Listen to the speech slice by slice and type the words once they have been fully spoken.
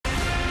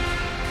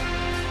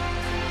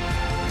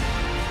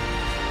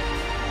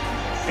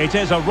It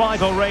is a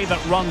rivalry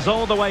that runs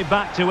all the way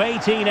back to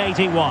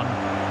 1881.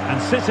 And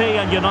City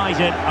and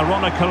United are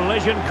on a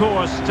collision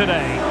course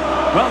today.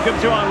 Welcome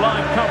to our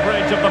live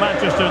coverage of the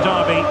Manchester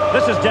derby.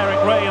 This is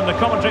Derek Ray in the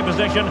commentary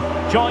position,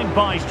 joined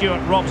by Stuart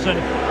Robson.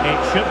 It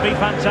should be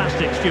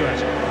fantastic, Stuart.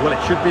 Well,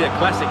 it should be a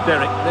classic,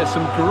 Derek. There's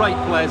some great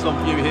players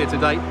on view here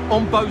today,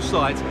 on both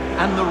sides,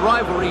 and the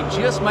rivalry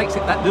just makes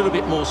it that little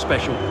bit more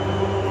special.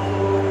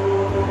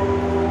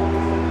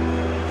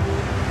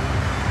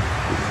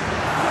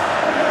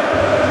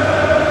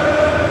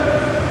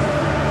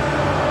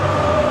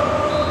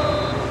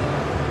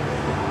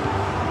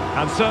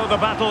 And so the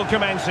battle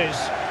commences.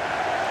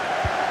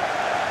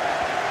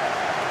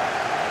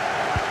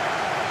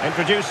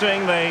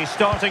 Introducing the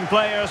starting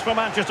players for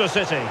Manchester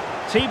City.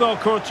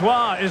 Thibaut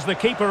Courtois is the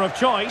keeper of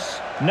choice.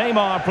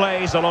 Neymar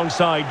plays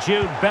alongside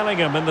Jude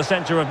Bellingham in the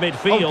centre of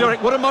midfield. Oh,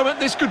 Derek, what a moment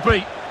this could be.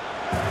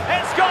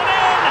 It's gone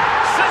in!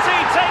 City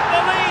take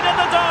the lead in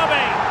the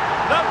derby.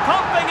 They're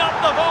pumping up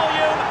the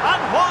volume,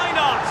 and why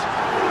not?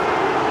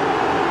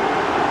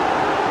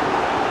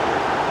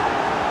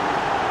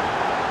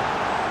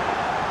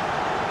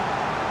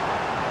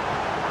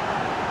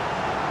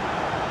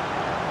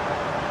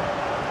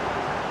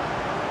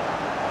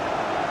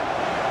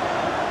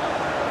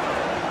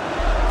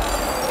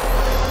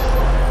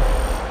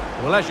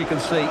 Well, as you can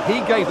see, he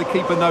gave the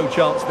keeper no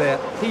chance there.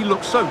 He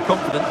looked so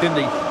confident, didn't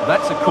he?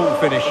 That's a cool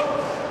finish.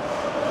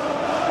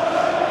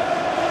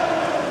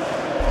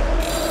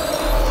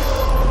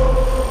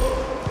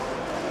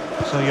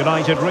 So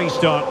United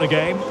restart the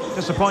game.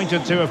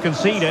 Disappointed to have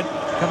conceded.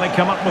 Can they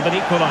come up with an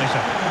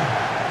equaliser?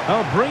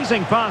 Oh,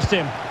 breezing past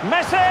him.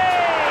 Messi!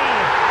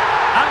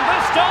 And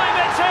this time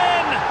it's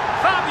in!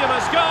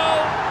 Fabulous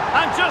goal!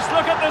 And just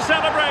look at the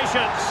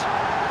celebrations.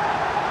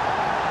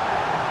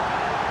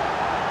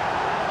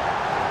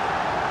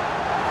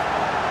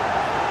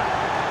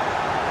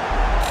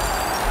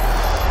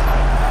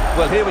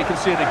 Well, here we can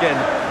see it again.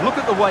 Look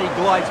at the way he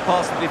glides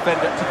past the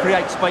defender to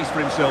create space for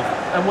himself.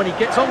 And when he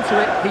gets onto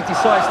it, he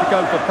decides to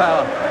go for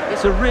power.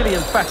 It's a really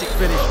emphatic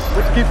finish,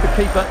 which gives the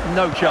keeper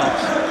no chance.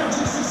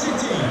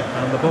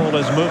 And the ball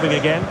is moving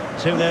again.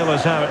 2-0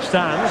 is how it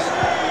stands.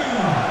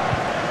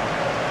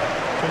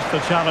 Just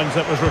the challenge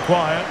that was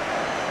required.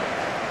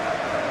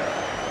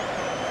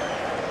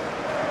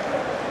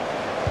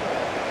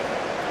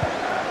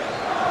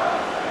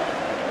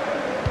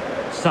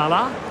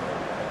 Salah.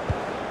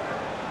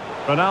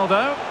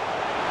 Ronaldo.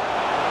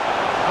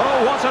 Oh,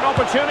 what an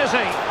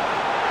opportunity.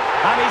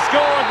 And he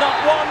scored not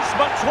once,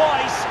 but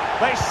twice.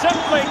 They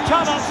simply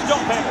cannot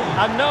stop him.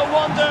 And no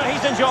wonder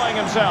he's enjoying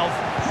himself.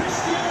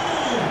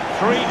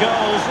 3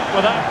 goals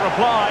without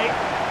reply.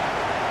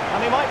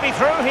 And he might be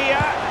through here.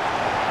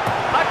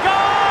 A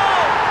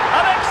goal!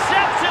 An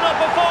exceptional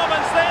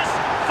performance, this.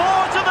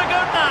 4 to the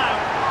good now.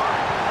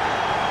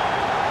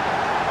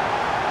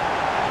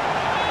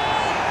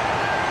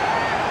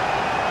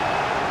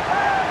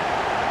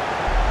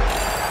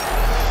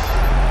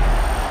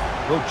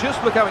 Well,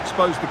 just look how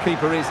exposed the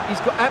keeper is.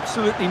 He's got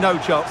absolutely no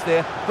chance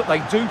there, but they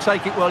do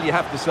take it well, you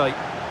have to say.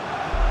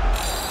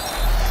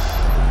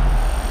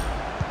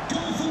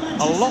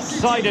 A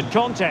lopsided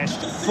contest,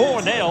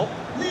 4-0.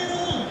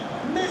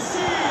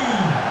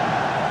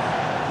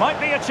 Might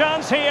be a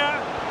chance here.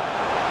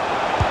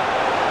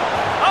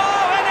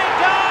 Oh, and it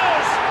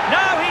goes!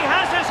 Now he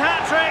has his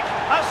hat-trick.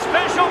 A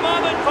special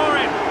moment for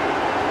him.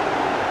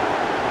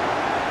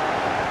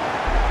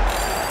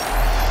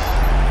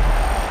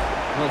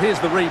 Well, here's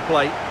the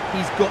replay.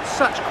 He's got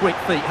such quick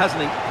feet,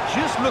 hasn't he?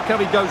 Just look how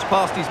he goes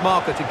past his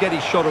marker to get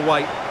his shot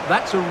away.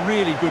 That's a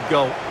really good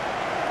goal.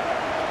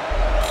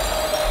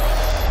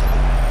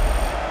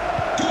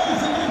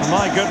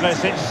 My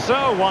goodness, it's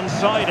so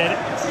one-sided.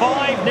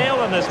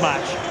 5-0 in this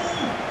match.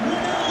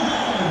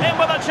 In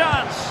with a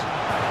chance.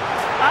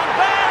 And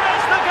there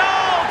is the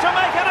goal to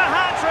make it a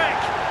hat-trick.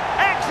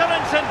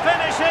 Excellence in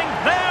finishing,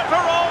 there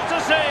for all to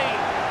see.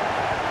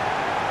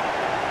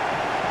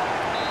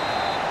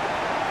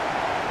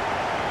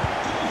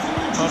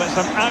 Well, it's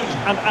an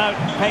out-and-out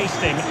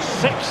pasting.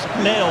 6-0.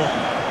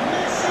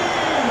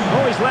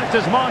 Oh, he's left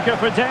his marker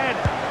for dead.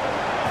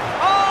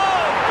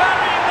 Oh,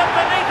 burying them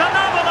beneath an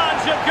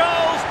avalanche of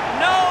goals.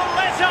 No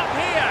let-up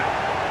here.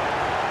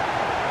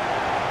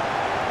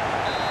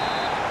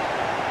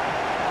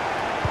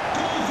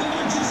 Goal for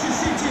Manchester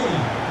City.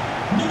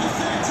 Number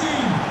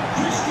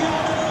 13,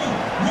 Cristiano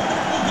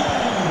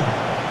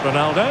Ronaldo.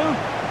 Ronaldo.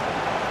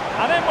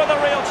 And in with a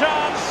real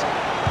chance.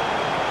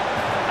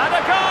 And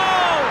a goal!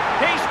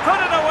 He's put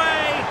it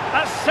away!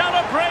 A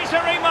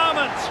celebratory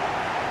moment!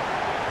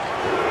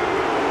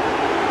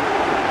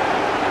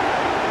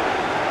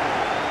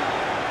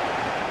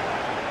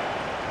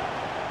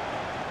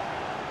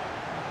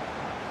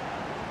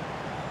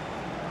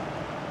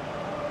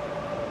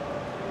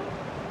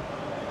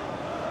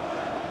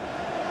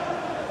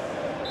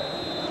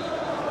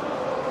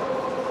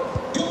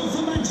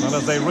 And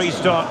as they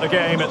restart the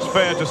game, it's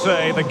fair to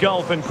say the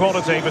gulf in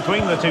quality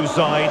between the two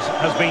sides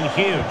has been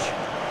huge.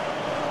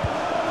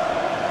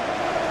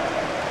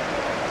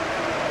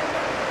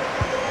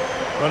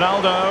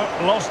 Ronaldo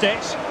lost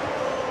it.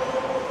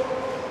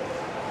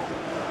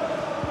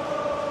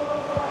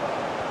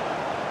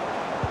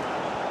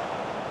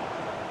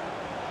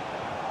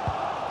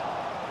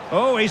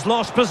 Oh, he's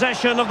lost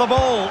possession of the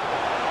ball.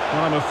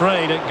 Well, I'm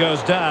afraid it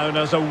goes down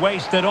as a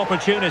wasted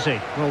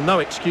opportunity. Well, no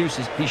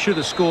excuses. He should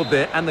have scored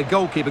there, and the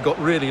goalkeeper got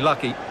really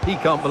lucky. He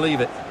can't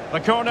believe it. The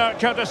corner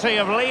courtesy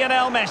of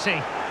Lionel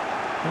Messi.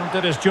 Well,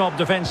 did his job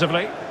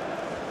defensively.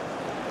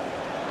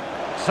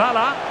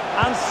 Salah,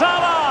 and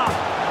Salah!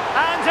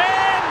 And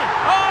in!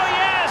 Oh,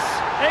 yes!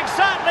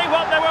 Exactly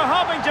what they were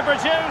hoping to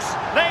produce.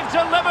 They've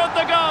delivered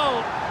the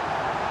goal.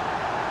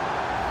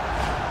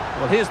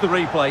 Well, here's the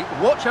replay.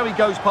 Watch how he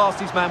goes past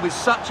his man with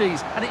such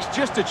ease, and it's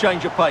just a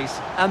change of pace.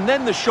 And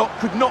then the shot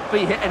could not be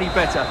hit any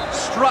better.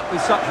 Struck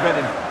with such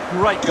venom.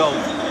 Great goal.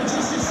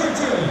 Manchester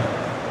City,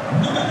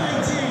 number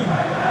 19.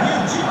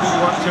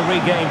 Wants to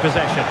regain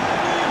possession.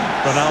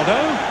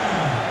 Ronaldo.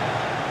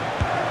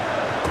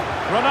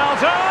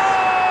 Ronaldo!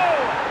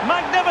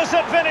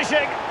 Magnificent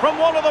finishing from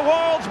one of the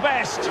world's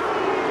best. Goal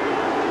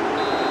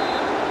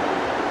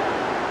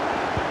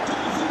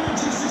for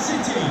Manchester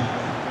City,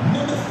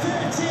 number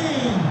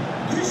 13.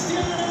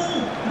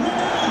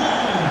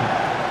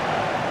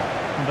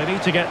 They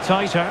need to get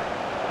tighter.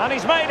 And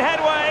he's made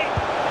headway.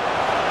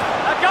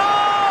 A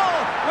goal!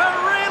 We're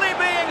really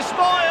being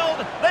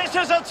spoiled. This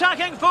is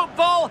attacking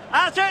football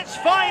at its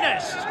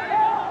finest.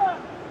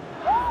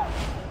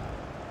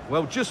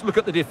 Well, just look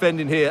at the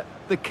defending here.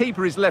 The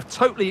keeper is left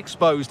totally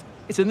exposed.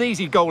 It's an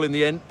easy goal in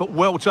the end, but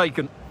well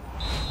taken.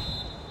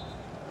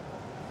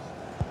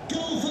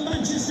 Goal for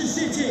Manchester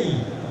City,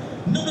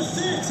 number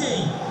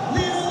 30.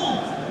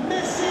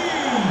 Messi!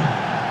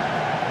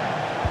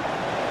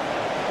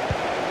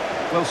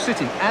 Well,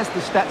 City, as the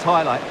stats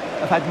highlight,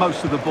 have had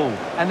most of the ball,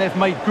 and they've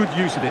made good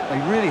use of it.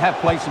 They really have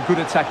played some good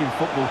attacking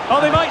football.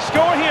 Oh, they might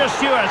score here,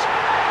 Stuart.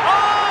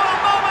 Oh, a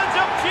moment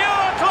of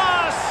pure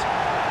class!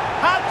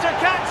 Had to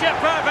catch it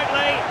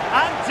perfectly,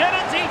 and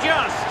didn't he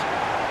just?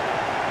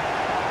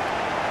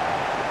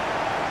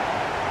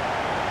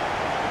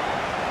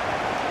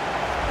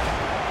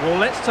 Well,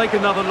 let's take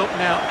another look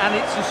now, and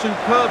it's a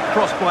superb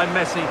cross by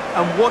Messi.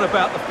 And what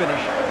about the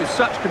finish? With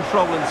such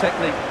control and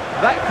technique,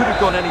 that could have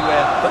gone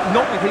anywhere, but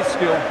not with his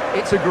skill.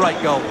 It's a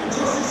great goal.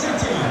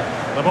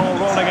 The ball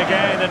rolling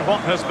again in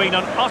what has been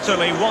an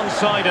utterly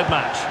one-sided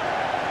match.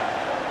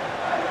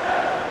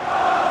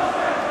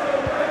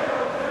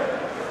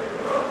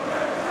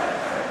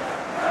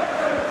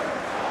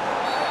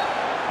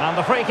 And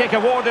the free kick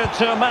awarded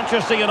to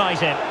Manchester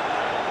United.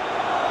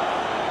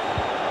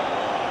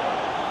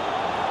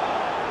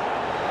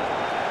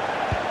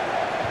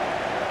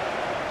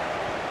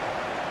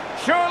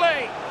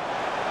 Surely.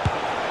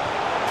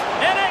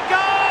 In it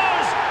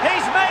goes!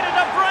 He's made it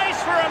a brace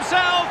for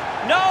himself.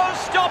 No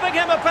stopping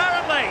him,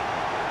 apparently.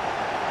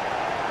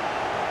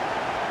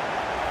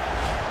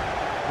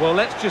 Well,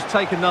 let's just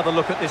take another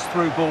look at this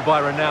through ball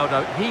by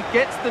Ronaldo. He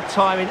gets the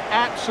timing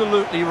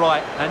absolutely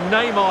right, and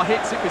Neymar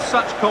hits it with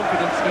such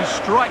confidence. He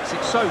strikes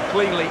it so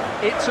cleanly.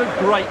 It's a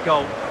great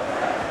goal.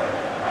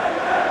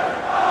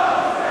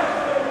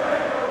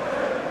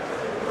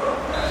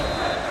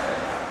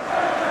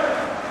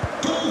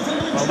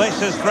 Well,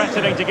 this is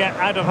threatening to get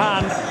out of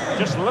hand.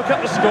 Just look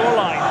at the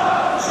scoreline.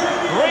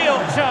 Real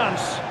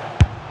chance.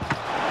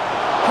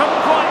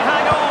 Couldn't quite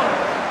hang on.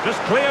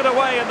 Just cleared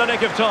away in the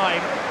nick of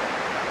time.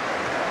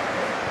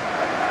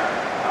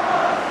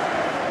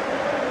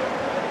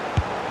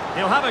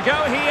 He'll have a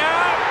go here.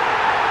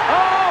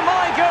 Oh,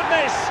 my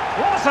goodness.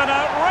 What an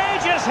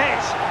outrageous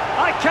hit.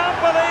 I can't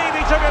believe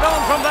he took it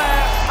on from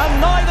there. And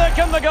neither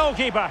can the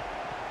goalkeeper.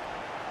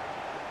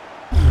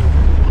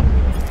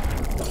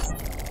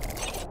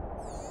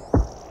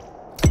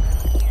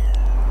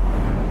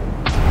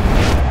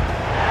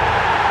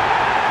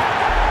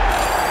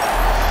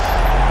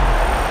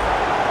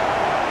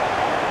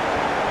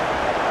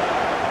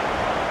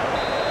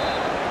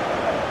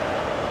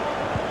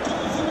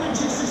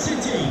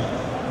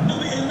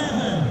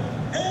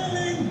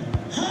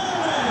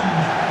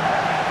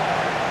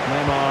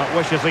 Neymar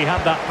wishes he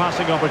had that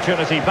passing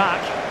opportunity back.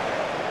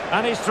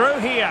 And he's through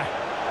here.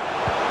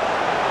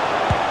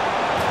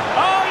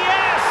 Oh,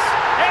 yes!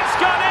 It's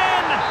gone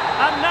in!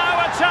 And now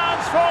a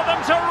chance for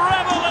them to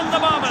revel in the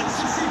moment.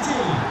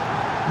 City,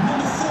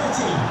 number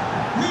 30.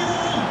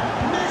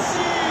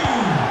 Messi!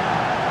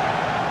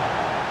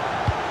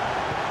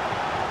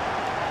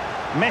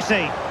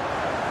 Messi.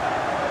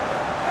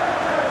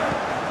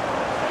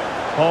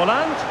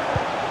 Haaland.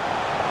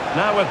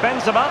 Now with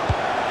Benzema.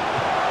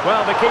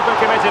 Well, the keeper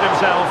committed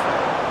himself.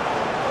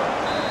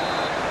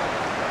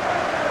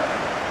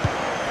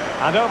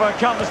 And over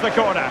comes the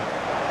corner.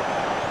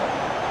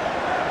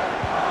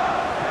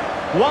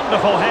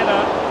 Wonderful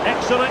header.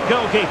 Excellent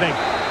goalkeeping.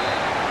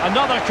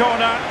 Another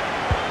corner.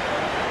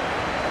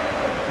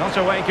 Not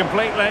away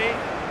completely.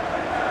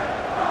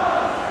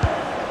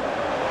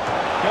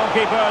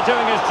 Goalkeeper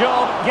doing his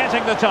job,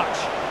 getting the touch.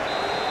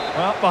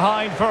 Well,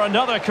 behind for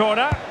another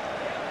corner.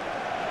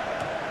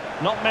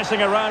 Not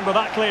messing around with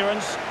that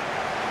clearance.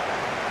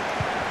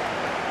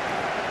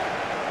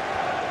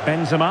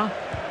 Benzema.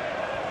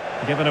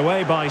 Given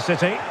away by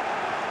City.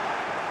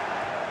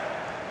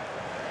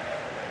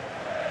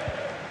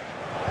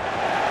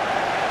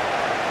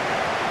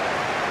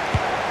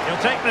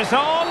 He'll take this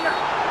on.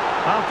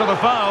 After the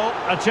foul,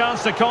 a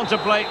chance to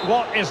contemplate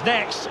what is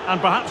next,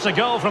 and perhaps a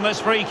goal from this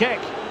free kick.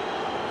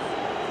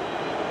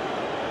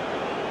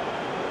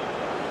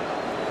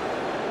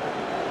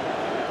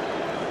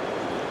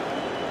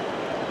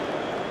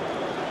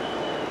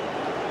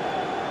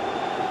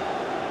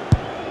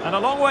 And a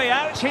long way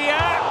out here.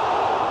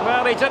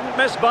 Well, he didn't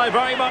miss by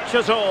very much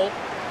at all.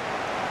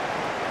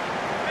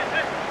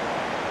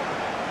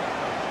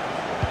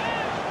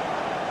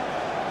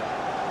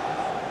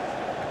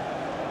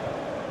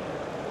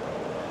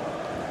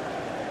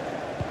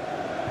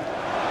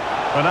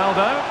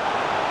 Ronaldo.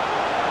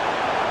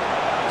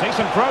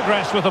 Decent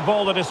progress with the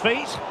ball at his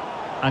feet.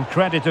 And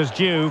credit is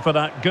due for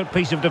that good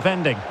piece of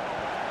defending.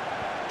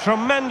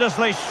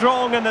 Tremendously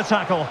strong in the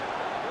tackle.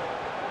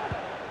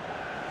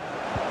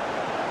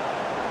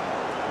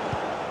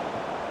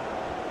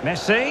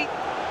 Messi.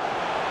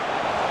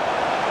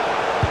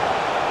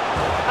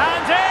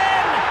 And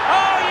in!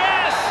 Oh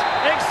yes!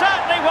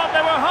 Exactly what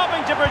they were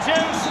hoping to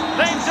produce.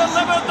 They've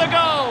delivered the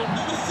goal.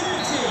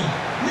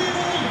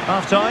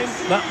 Half time,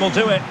 that will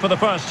do it for the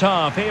first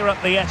half here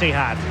at the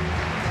Etihad.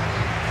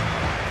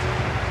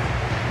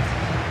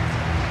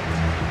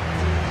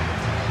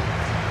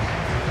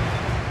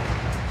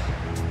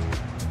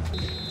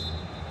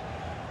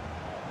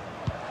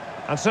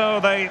 And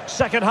so the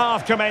second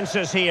half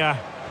commences here.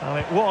 Well,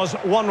 it was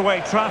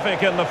one-way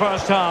traffic in the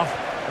first half.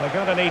 They're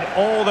going to need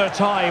all their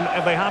time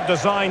if they have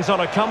designs on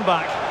a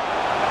comeback.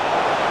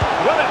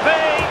 Will it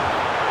be?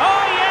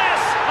 Oh yes!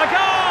 A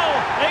goal!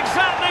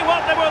 Exactly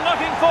what they were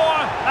looking for,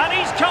 and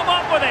he's come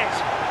up with it.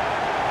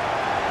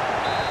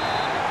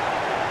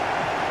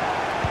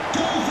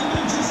 Goal for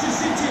Manchester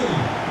City.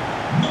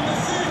 Number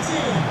 30,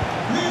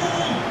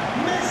 Lionel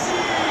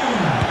Messi.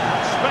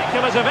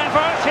 Speculative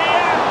effort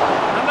here,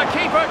 and the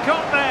keeper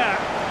caught there.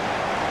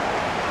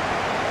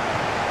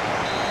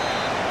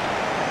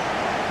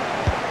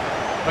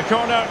 The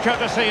corner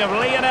courtesy of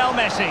Lionel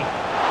Messi.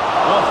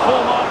 Well,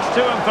 full marks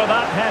to him for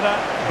that header,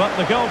 but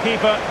the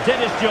goalkeeper did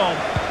his job.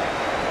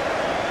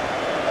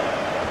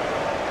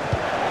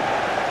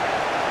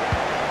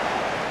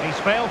 He's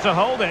failed to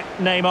hold it,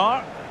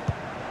 Neymar.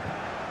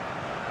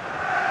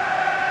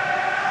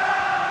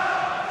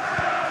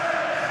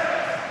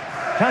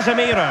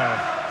 Casemiro.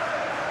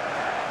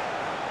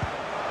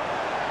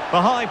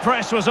 The high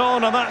press was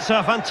on, and that's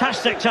a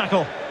fantastic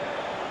tackle.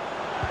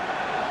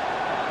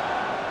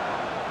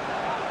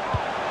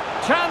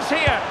 Chance here,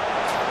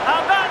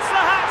 and that's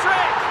the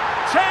hat-trick!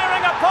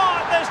 Tearing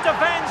apart this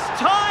defence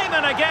time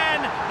and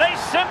again. They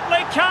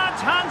simply can't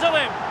handle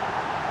him.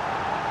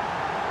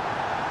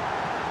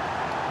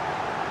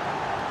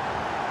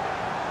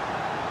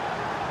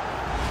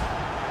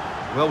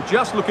 Well,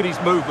 just look at his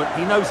movement.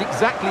 He knows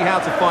exactly how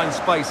to find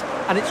space,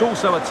 and it's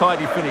also a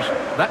tidy finish.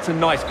 That's a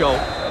nice goal.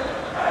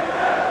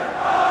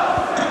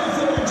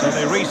 So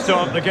they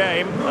restart the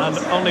game, and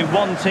only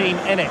one team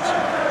in it.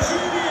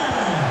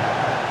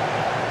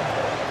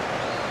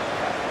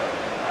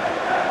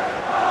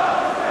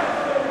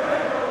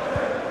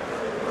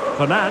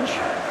 Fernandes.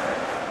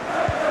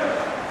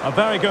 A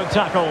very good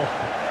tackle.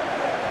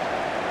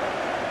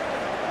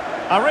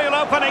 A real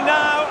opening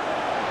now.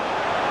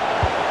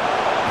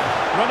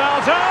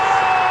 Ronaldo!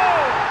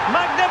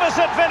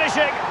 Magnificent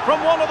finishing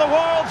from one of the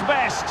world's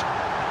best.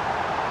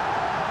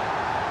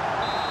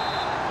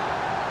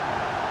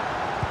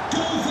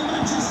 Goal for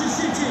Manchester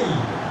City.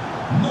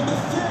 Number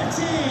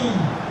 13,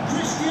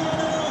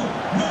 Cristiano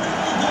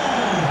Ronaldo.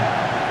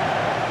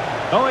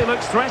 Oh, he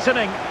looks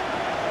threatening.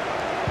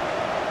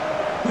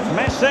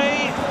 Messi,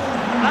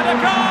 and a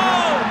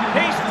goal!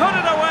 He's put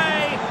it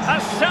away! A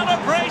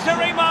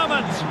celebratory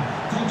moment!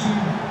 Thank you.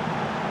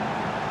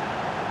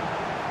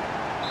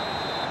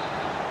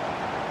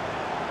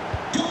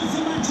 Goal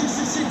for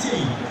Manchester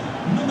City.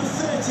 Number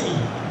 30,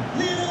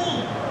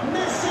 Lionel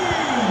Messi.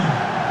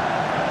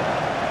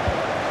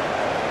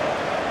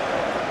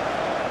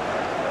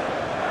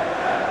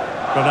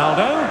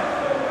 Ronaldo.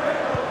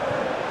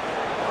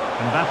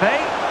 Mbappe.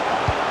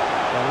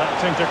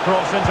 Electing to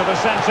cross into the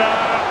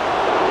centre.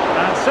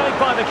 And saved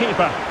by the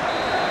keeper.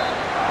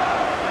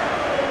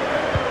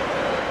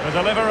 The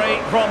delivery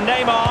from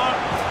Neymar.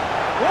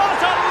 What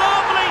a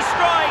lovely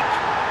strike!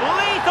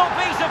 Lethal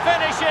piece of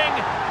finishing.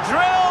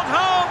 Drilled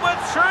home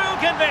with true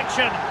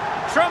conviction.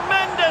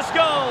 Tremendous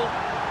goal.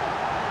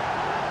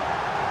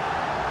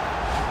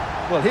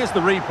 Well, here's the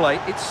replay.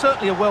 It's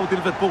certainly a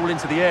well-delivered ball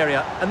into the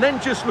area. And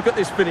then just look at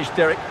this finish,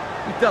 Derek.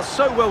 He does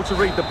so well to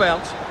read the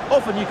bounce.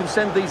 Often you can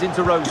send these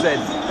into row's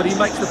end, but he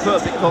makes the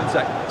perfect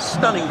contact.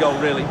 Stunning goal,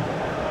 really.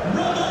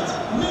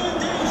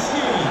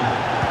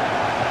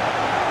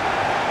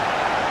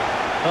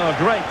 Oh,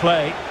 great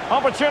play.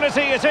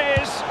 Opportunity it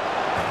is.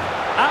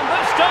 And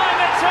this time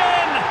it's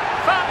in.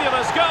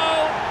 Fabulous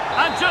goal.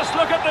 And just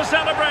look at the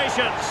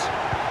celebrations.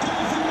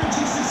 Goal for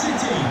Manchester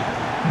City.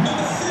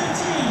 Number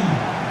 13,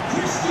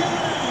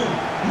 Cristiano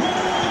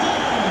Ronaldo.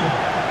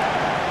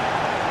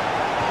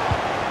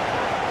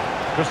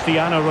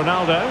 Cristiano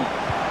Ronaldo.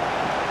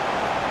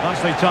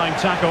 Nicely timed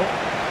tackle.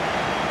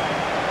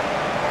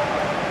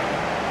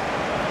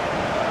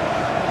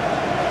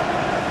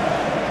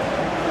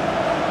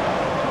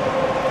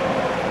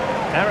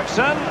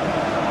 Ericsson.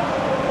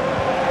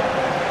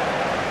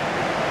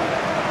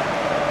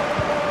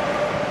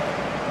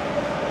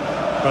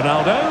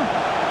 Ronaldo.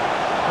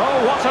 Oh,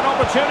 what an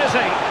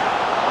opportunity.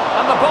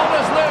 And the ball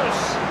is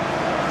loose.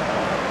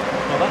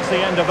 Well, that's the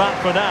end of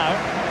that for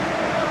now.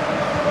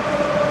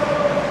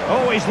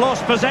 Oh, he's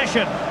lost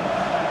possession.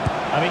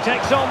 And he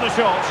takes on the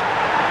shot.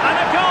 And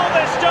a goal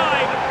this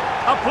time.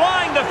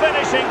 Applying the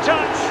finishing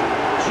touch.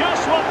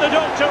 Just what the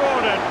doctor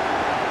ordered.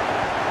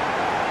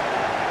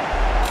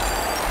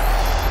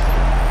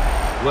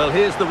 Well,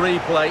 here's the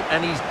replay,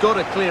 and he's got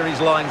to clear his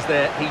lines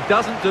there. He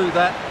doesn't do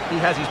that. He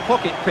has his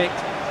pocket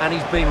picked, and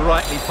he's been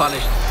rightly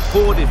punished.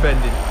 Poor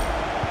defending.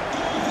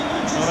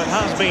 Well, it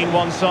has been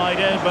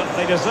one-sided, but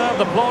they deserve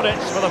the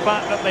plaudits for the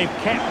fact that they've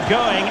kept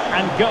going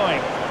and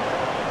going.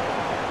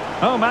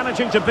 Oh,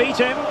 managing to beat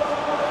him.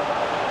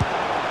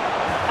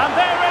 And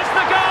there is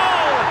the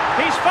goal!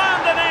 He's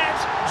found the net!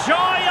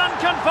 Joy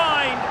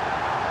unconfined!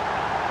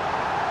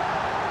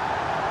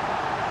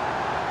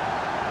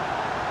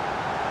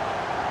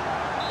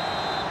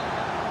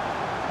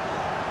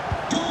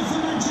 Goal for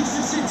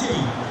Manchester City,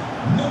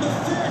 number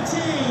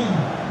 13,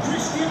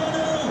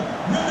 Cristiano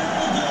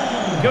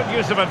Ronaldo. Good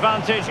use of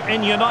advantage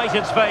in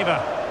United's favour.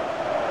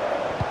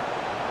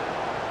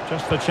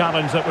 Just the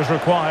challenge that was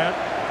required.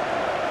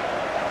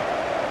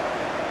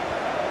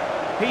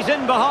 He's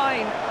in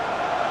behind.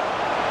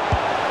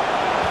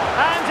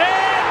 And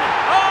in!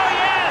 Oh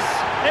yes!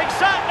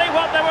 Exactly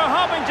what they were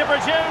hoping to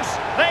produce.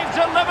 They've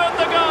delivered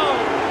the goal.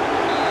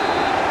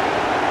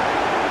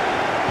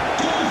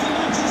 Goal for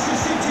Manchester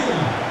City,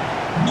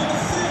 number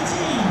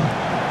 13,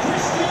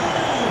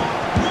 Cristiano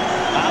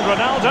Ronaldo. And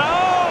Ronaldo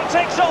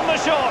takes on the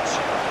shot.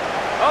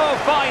 Oh,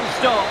 fine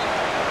stop.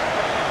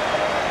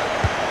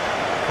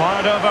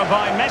 Fired over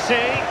by Messi.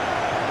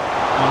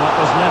 And that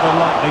was never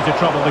likely to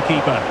trouble the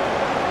keeper.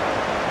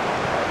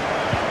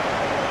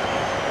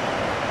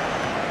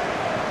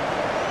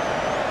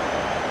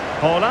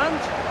 Holland.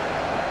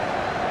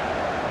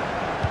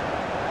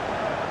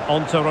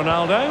 On to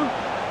Ronaldo.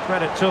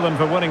 Credit to them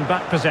for winning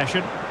back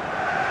possession.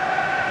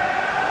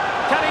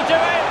 Can he do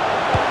it?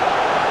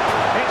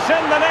 It's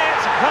in the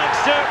net thanks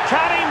to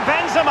Karim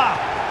Benzema.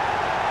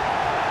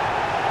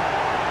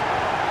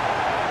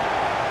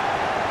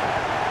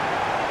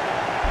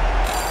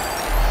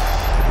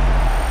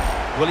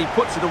 Well, he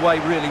puts it away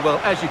really well,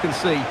 as you can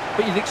see,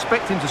 but you'd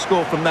expect him to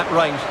score from that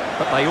range,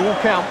 but they all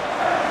count.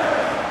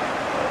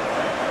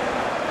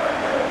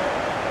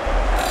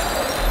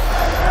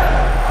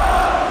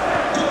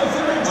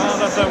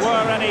 If there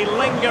were any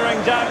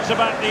lingering doubts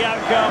about the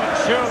outcome,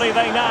 surely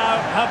they now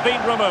have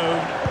been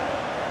removed.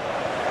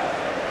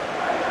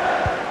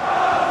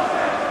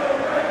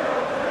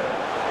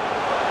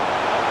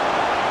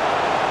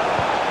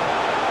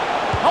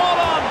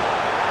 Holland!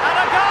 And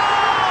a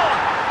goal!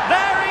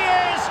 There he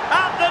is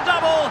at the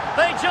double.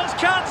 They just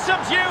can't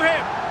subdue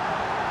him.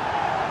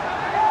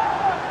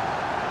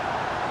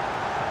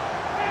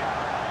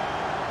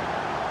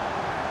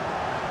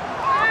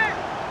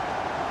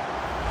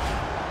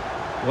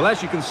 Well,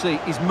 as you can see,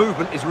 his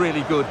movement is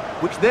really good,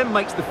 which then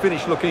makes the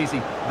finish look easy.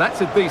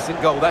 That's a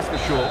decent goal, that's for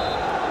sure.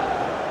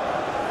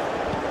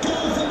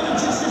 Goal for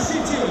Manchester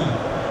City,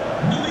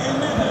 number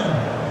 11,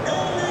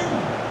 Erling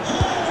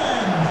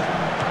Haaland.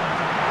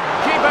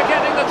 Keeper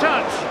getting the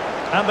touch.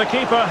 And the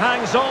keeper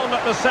hangs on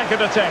at the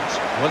second attempt.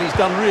 Well, he's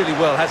done really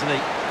well, hasn't he?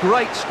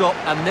 Great stop,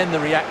 and then the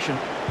reaction.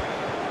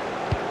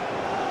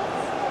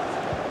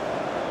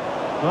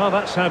 Well,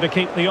 that's how to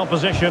keep the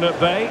opposition at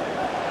bay.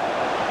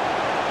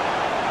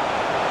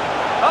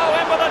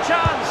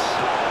 Chance.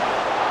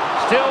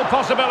 Still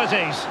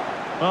possibilities.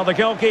 Well, the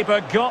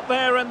goalkeeper got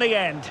there in the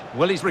end.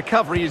 Well, his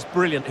recovery is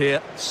brilliant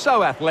here.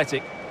 So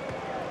athletic.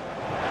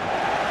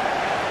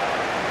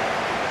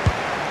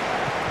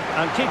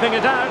 And keeping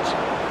it out.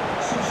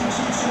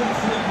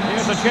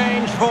 Here's a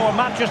change for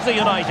Manchester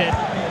United.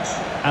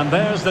 And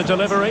there's the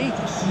delivery.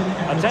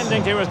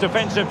 Attending to his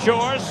defensive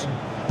chores.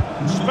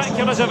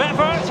 Speculative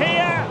effort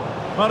here.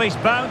 Well, he's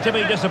bound to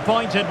be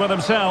disappointed with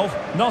himself.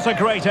 Not a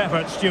great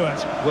effort,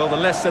 Stuart. Well, the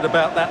less said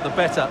about that, the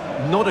better.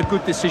 Not a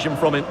good decision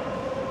from him.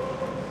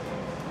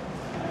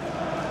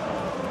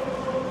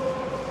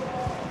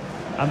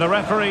 And the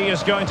referee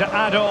is going to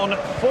add on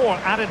 4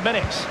 added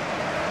minutes.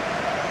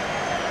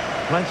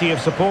 Plenty of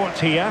support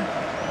here.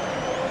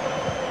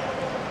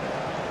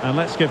 And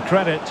let's give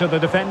credit to the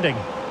defending.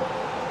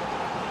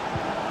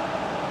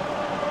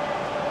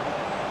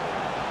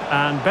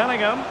 And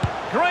Bellingham.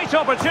 Great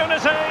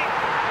opportunity.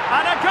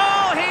 And a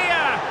goal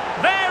here!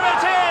 There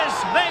it is!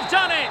 They've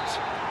done it!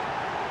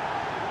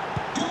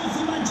 Goal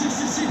for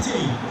Manchester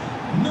City,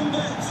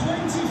 number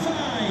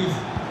 25,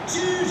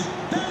 Jude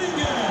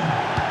Bellingham.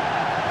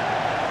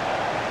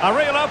 A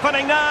real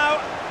opening now.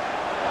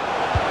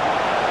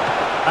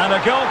 And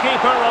a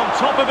goalkeeper on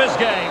top of his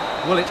game.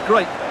 Well, it's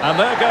great.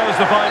 And there goes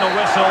the final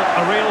whistle.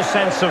 A real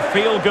sense of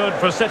feel-good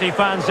for City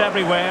fans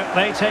everywhere.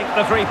 They take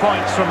the 3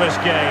 points from this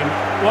game.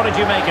 What did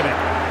you make of it?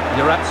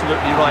 You're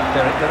absolutely right,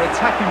 Derek. Their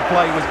attacking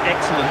play was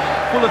excellent,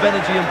 full of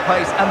energy and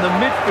pace, and the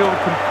midfield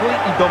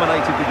completely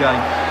dominated the game.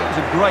 It was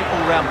a great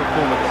all-round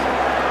performance.